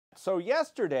So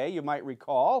yesterday, you might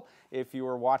recall, if you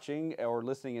were watching or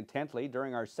listening intently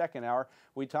during our second hour,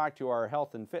 we talked to our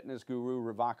health and fitness guru,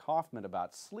 Ravak Hoffman,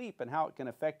 about sleep and how it can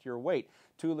affect your weight.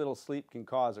 Too little sleep can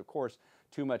cause, of course,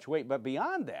 too much weight. But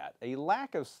beyond that, a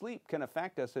lack of sleep can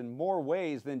affect us in more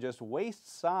ways than just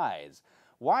waist size.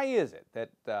 Why is it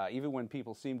that even when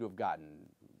people seem to have gotten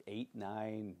 8,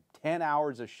 9, 10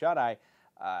 hours of shut-eye,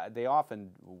 they often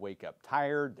wake up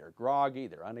tired, they're groggy,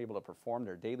 they're unable to perform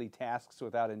their daily tasks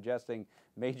without ingesting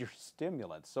major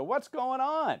stimulants? So what's going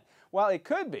on? Well, it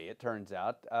could be, it turns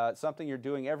out, something you're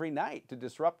doing every night to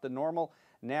disrupt the normal,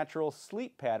 natural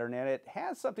sleep pattern, and it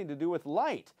has something to do with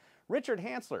light. Richard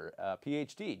Hansler,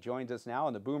 PhD, joins us now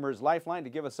on the Boomers Lifeline to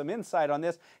give us some insight on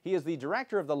this. He is the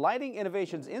director of the Lighting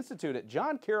Innovations Institute at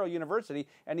John Carroll University,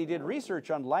 and he did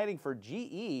research on lighting for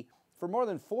GE for more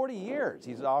than 40 years.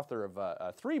 He's the author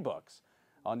of 3 books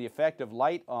on the effect of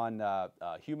light on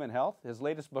human health. His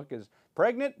latest book is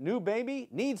Pregnant, New Baby,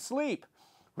 Needs Sleep.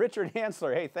 Richard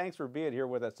Hansler, hey, thanks for being here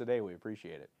with us today. We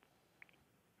appreciate it.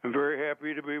 I'm very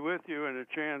happy to be with you and a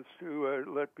chance to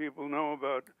let people know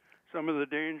about some of the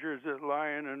dangers that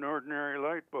lie in an ordinary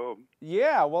light bulb.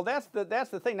 Yeah, well, that's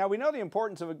the thing. Now, we know the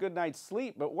importance of a good night's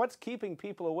sleep, but what's keeping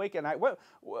people awake at night?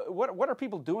 What are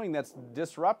people doing that's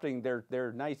disrupting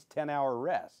their nice 10-hour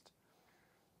rest?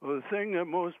 Well, the thing that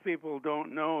most people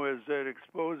don't know is that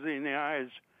exposing the eyes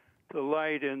to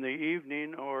light in the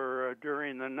evening or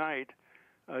during the night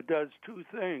does 2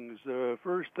 things. The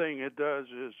first thing it does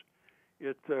is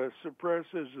it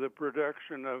suppresses the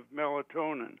production of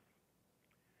melatonin.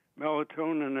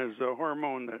 Melatonin is a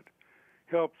hormone that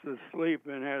helps us sleep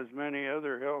and has many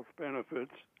other health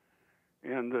benefits.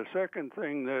 And the second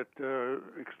thing that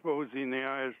exposing the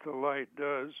eyes to light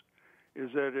does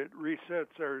is that it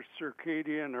resets our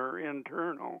circadian or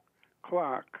internal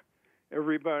clock.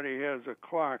 Everybody has a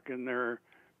clock in their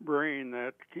brain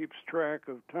that keeps track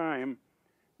of time,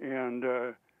 and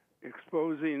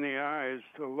exposing the eyes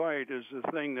to light is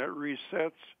the thing that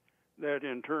resets that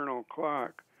internal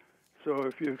clock. So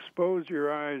if you expose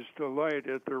your eyes to light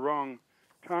at the wrong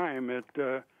time, it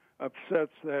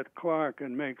upsets that clock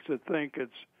and makes it think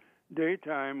it's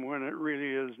daytime when it really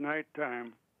is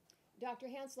nighttime. Dr.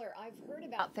 Hansler, I've heard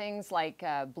about things like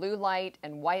blue light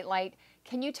and white light.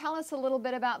 Can you tell us a little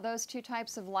bit about those 2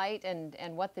 types of light and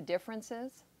what the difference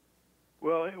is?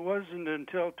 Well, it wasn't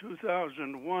until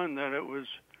 2001 that it was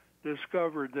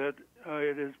discovered that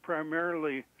it is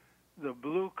primarily the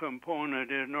blue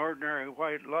component in ordinary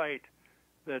white light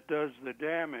that does the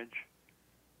damage.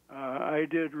 I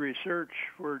did research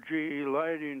for GE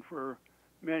Lighting for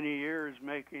many years,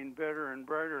 making better and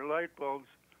brighter light bulbs,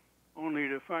 only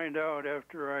to find out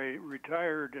after I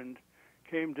retired and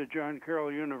came to John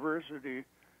Carroll University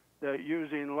that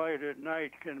using light at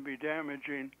night can be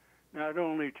damaging not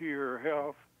only to your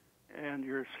health and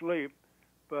your sleep,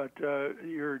 but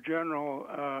your general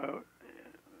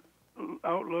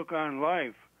outlook on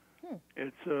life.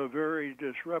 It's a very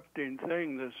disrupting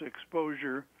thing, this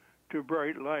exposure to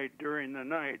bright light during the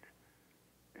night.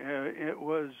 It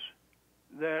was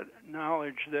that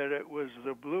knowledge that it was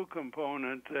the blue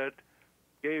component that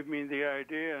gave me the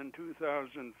idea in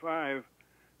 2005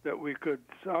 that we could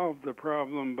solve the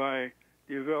problem by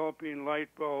developing light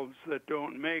bulbs that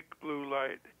don't make blue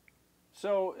light.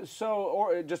 So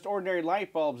just ordinary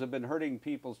light bulbs have been hurting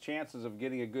people's chances of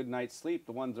getting a good night's sleep,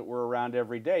 the ones that were around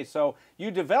every day. So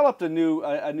you developed a new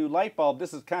light bulb.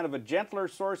 This is kind of a gentler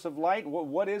source of light.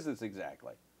 What is this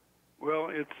exactly? Well,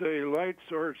 it's a light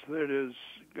source that has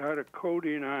got a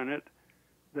coating on it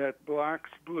that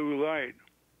blocks blue light.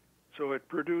 So it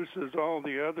produces all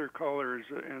the other colors,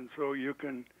 and so you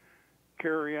can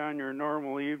carry on your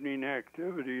normal evening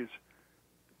activities,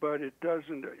 but it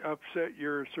doesn't upset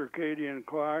your circadian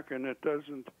clock, and it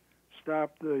doesn't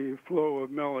stop the flow of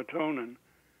melatonin.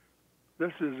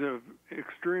 This is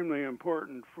extremely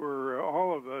important for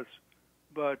all of us,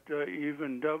 but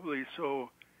even doubly so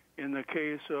in the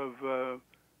case of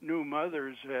new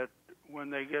mothers that when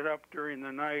they get up during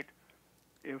the night,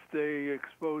 if they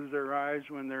expose their eyes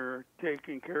when they're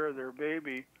taking care of their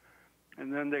baby,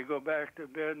 and then they go back to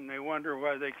bed and they wonder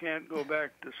why they can't go back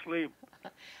to sleep.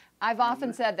 I've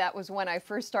often said that was when I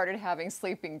first started having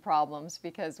sleeping problems,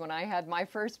 because when I had my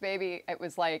first baby, it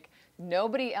was like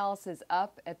nobody else is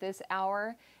up at this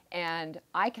hour and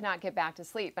I cannot get back to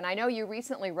sleep. And I know you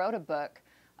recently wrote a book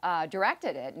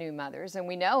directed at new mothers, and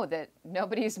we know that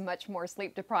nobody's much more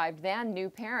sleep deprived than new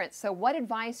parents. So what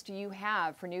advice do you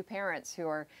have for new parents who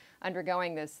are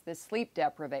undergoing this sleep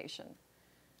deprivation?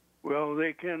 Well,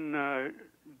 they can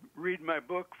read my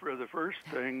book for the first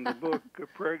thing, the book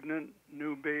Pregnant,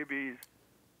 New Babies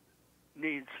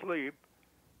Need Sleep.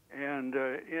 And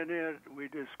in it, we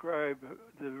describe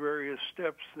the various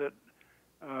steps that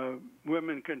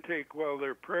women can take while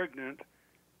they're pregnant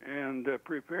and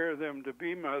prepare them to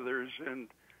be mothers and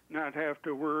not have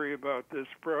to worry about this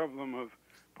problem of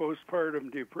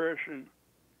postpartum depression.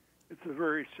 It's a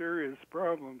very serious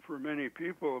problem for many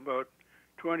people. About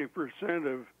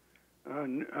 20%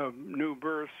 of new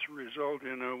births result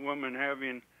in a woman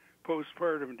having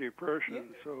postpartum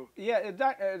depression. So yeah,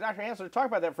 Dr. Hansler, talk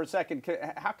about that for a second.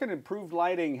 How can improved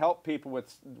lighting help people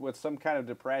with some kind of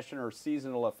depression or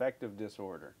seasonal affective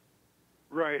disorder?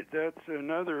 Right, that's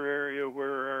another area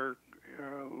where our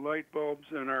light bulbs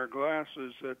and our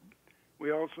glasses, that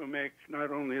we also make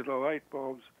not only the light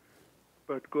bulbs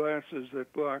but glasses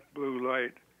that block blue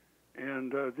light.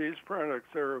 And these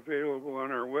products are available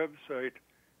on our website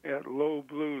at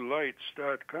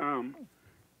lowbluelights.com.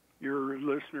 Your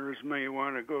listeners may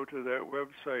want to go to that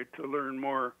website to learn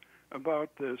more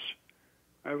about this.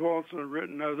 I've also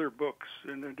written other books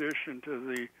in addition to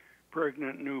the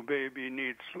Pregnant New Baby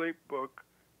Needs Sleep book,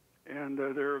 and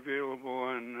they're available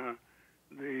on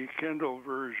the Kindle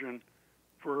version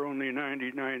for only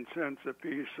 99 cents a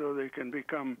piece, so they can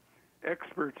become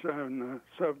experts on the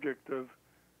subject of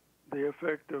the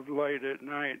effect of light at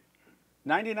night.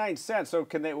 99 cents. So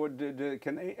can they go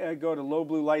to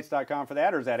lowbluelights.com for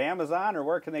that, or is that Amazon, or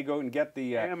where can they go and get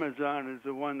the? Amazon is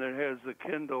the one that has the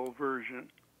Kindle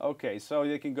version. Okay, so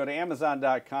you can go to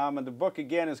Amazon.com, and the book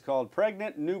again is called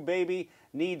 "Pregnant New Baby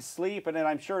Needs Sleep," and then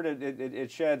I'm sure that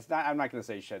it sheds. I'm not going to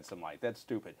say shed some light. That's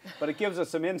stupid, but it gives us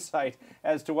some insight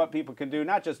as to what people can do,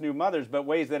 not just new mothers, but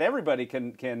ways that everybody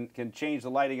can change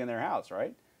the lighting in their house.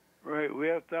 Right. Right. We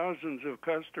have thousands of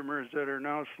customers that are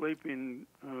now sleeping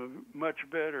much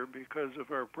better because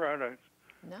of our products.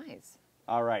 Nice.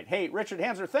 All right. Hey, Richard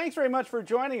Hansler, thanks very much for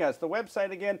joining us. The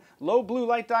website again,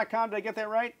 lowbluelight.com. Did I get that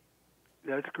right?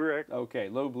 That's correct. Okay,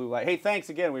 Low Blue Light. Hey, thanks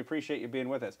again. We appreciate you being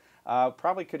with us.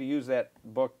 Probably could have used that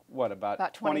book, what,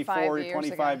 about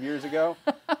 25 years ago?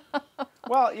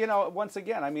 Well, you know, once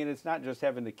again, I mean, it's not just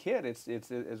having the kid. It's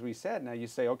as we said, now you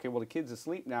say, okay, well, the kid's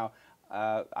asleep now.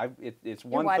 It's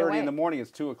 1:30 in the morning,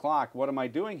 it's 2 o'clock. What am I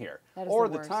doing here? Or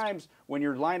the times when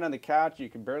you're lying on the couch, you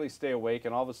can barely stay awake,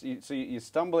 and all of a sudden, so you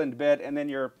stumble into bed, and then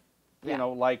you're, you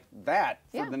know, like that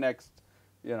for the next,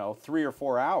 3 or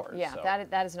 4 hours. Yeah, so.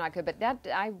 that is not good. But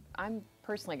I'm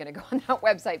personally going to go on that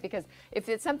website, because if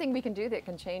it's something we can do that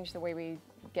can change the way we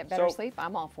get better sleep,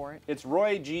 I'm all for it. It's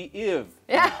Roy G. Iv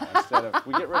instead of,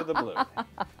 we get rid of the blue.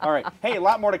 All right. Hey, a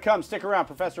lot more to come. Stick around.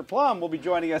 Professor Plum will be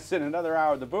joining us in another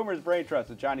hour of the Boomers Brain Trust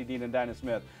with Johnny Dean and Dinah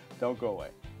Smith. Don't go away.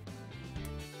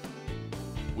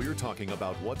 We're talking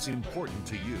about what's important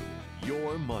to you,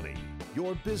 your money,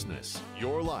 your business,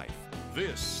 your life.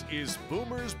 This is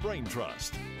Boomers Brain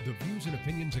Trust. The views and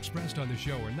opinions expressed on the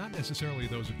show are not necessarily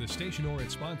those of this station or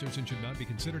its sponsors and should not be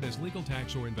considered as legal,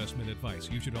 tax, or investment advice.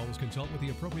 You should always consult with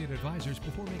the appropriate advisors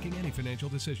before making any financial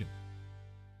decision.